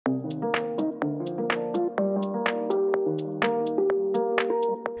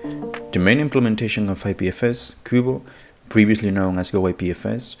The main implementation of IPFS, Kubo, previously known as Go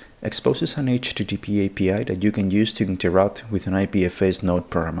IPFS, exposes an HTTP API that you can use to interact with an IPFS node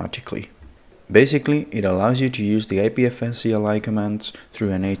programmatically. Basically, it allows you to use the IPFS CLI commands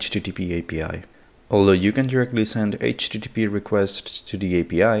through an HTTP API. Although you can directly send HTTP requests to the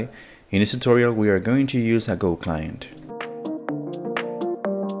API, in this tutorial we are going to use a Go client.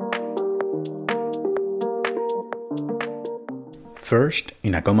 First,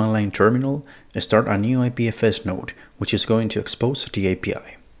 in a command line terminal, start a new IPFS node, which is going to expose the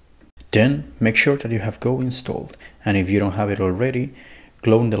API. Then, make sure that you have Go installed, and if you don't have it already,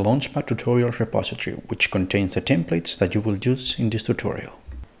 clone the Launchpad tutorials repository, which contains the templates that you will use in this tutorial.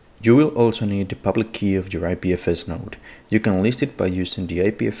 You will also need the public key of your IPFS node. You can list it by using the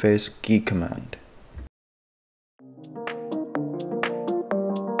IPFS key command.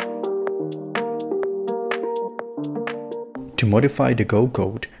 To modify the Go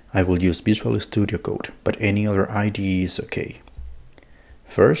code, I will use Visual Studio Code, but any other IDE is okay.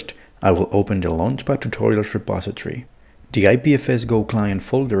 First, I will open the Launchpad tutorials repository. The IPFS Go client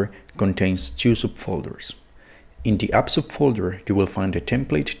folder contains two subfolders. In the app subfolder, you will find a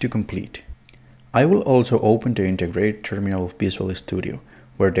template to complete. I will also open the integrated terminal of Visual Studio,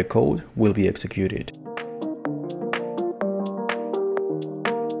 where the code will be executed.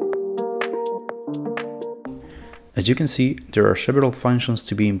 As you can see, there are several functions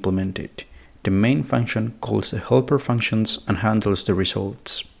to be implemented. The main function calls the helper functions and handles the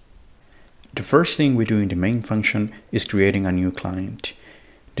results. The first thing we do in the main function is creating a new client.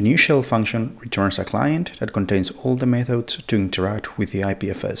 The new shell function returns a client that contains all the methods to interact with the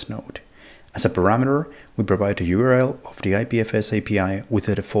IPFS node. As a parameter, we provide the URL of the IPFS API with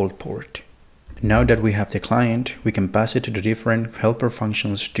the default port. Now that we have the client, we can pass it to the different helper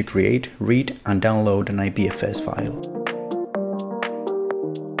functions to create, read, and download an IPFS file.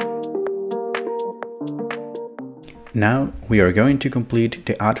 Now we are going to complete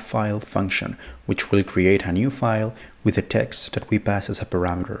the add file function, which will create a new file with the text that we pass as a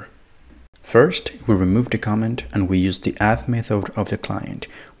parameter. First, we remove the comment and we use the add method of the client,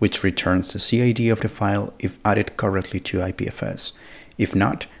 which returns the CID of the file if added correctly to IPFS. If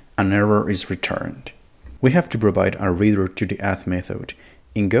not, an error is returned. We have to provide a reader to the add method.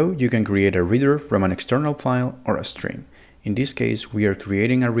 In Go, you can create a reader from an external file or a string. In this case, we are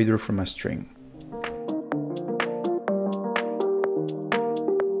creating a reader from a string.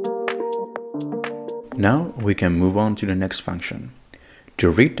 Now we can move on to the next function. To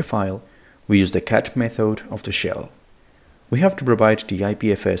read the file, we use the cat method of the shell. We have to provide the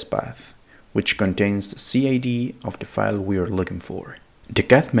IPFS path, which contains the CID of the file we are looking for. The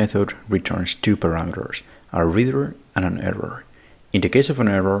cat method returns two parameters, a reader and an error. In the case of an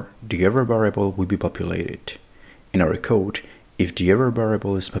error, the error variable will be populated. In our code, if the error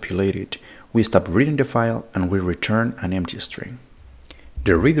variable is populated, we stop reading the file and we return an empty string.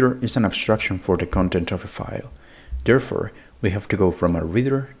 The reader is an abstraction for the content of a file. Therefore, we have to go from a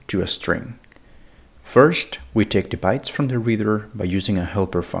reader to a string. First, we take the bytes from the reader by using a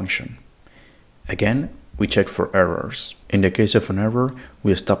helper function. Again, we check for errors. In the case of an error,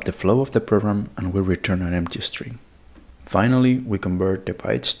 we stop the flow of the program and we return an empty string. Finally, we convert the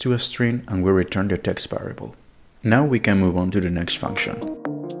bytes to a string and we return the text variable. Now we can move on to the next function.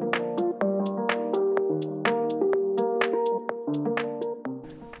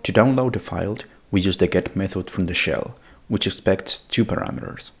 To download the file, we use the get method from the shell, which expects two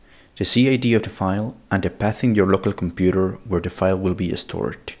parameters, the CID of the file and the path in your local computer where the file will be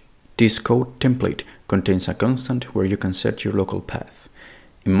stored. This code template contains a constant where you can set your local path.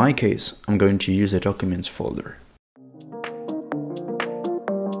 In my case, I'm going to use the documents folder.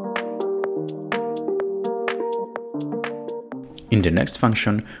 In the next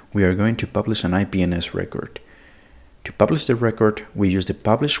function, we are going to publish an IPNS record. To publish the record, we use the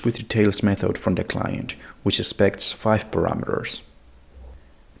publish with details method from the client, which expects 5 parameters.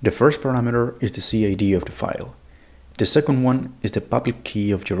 The first parameter is the CID of the file. The second one is the public key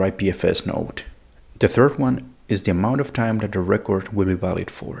of your IPFS node. The third one is the amount of time that the record will be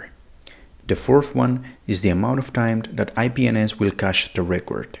valid for. The fourth one is the amount of time that IPNS will cache the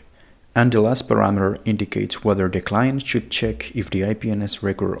record. And the last parameter indicates whether the client should check if the IPNS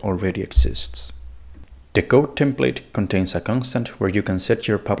record already exists. The code template contains a constant where you can set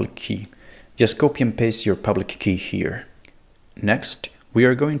your public key. Just copy and paste your public key here. Next, we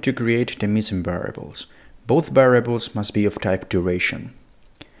are going to create the missing variables. Both variables must be of type duration.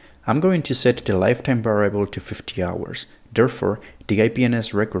 I'm going to set the lifetime variable to 50 hours. Therefore, the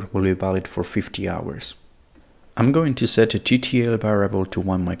IPNS record will be valid for 50 hours. I'm going to set a TTL variable to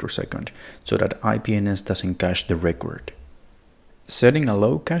 1 microsecond so that IPNS doesn't cache the record. Setting a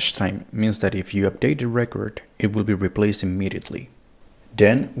low cache time means that if you update the record, it will be replaced immediately.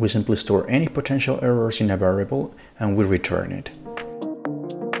 Then we simply store any potential errors in a variable and we return it.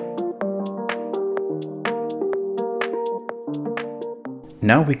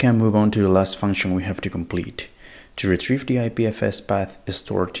 Now we can move on to the last function we have to complete. To retrieve the IPFS path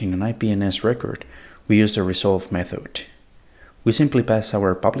stored in an IPNS record, we use the resolve method. We simply pass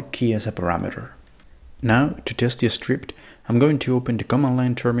our public key as a parameter. Now, to test the script, I'm going to open the command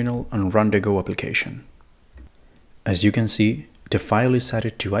line terminal and run the Go application. As you can see, the file is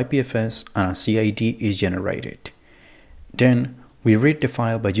added to IPFS and a CID is generated. Then, we read the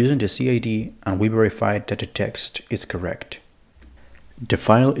file by using the CID and we verify that the text is correct. The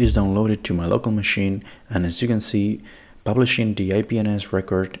file is downloaded to my local machine, and as you can see, publishing the IPNS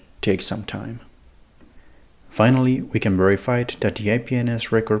record takes some time. Finally, we can verify that the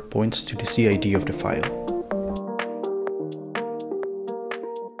IPNS record points to the CID of the file.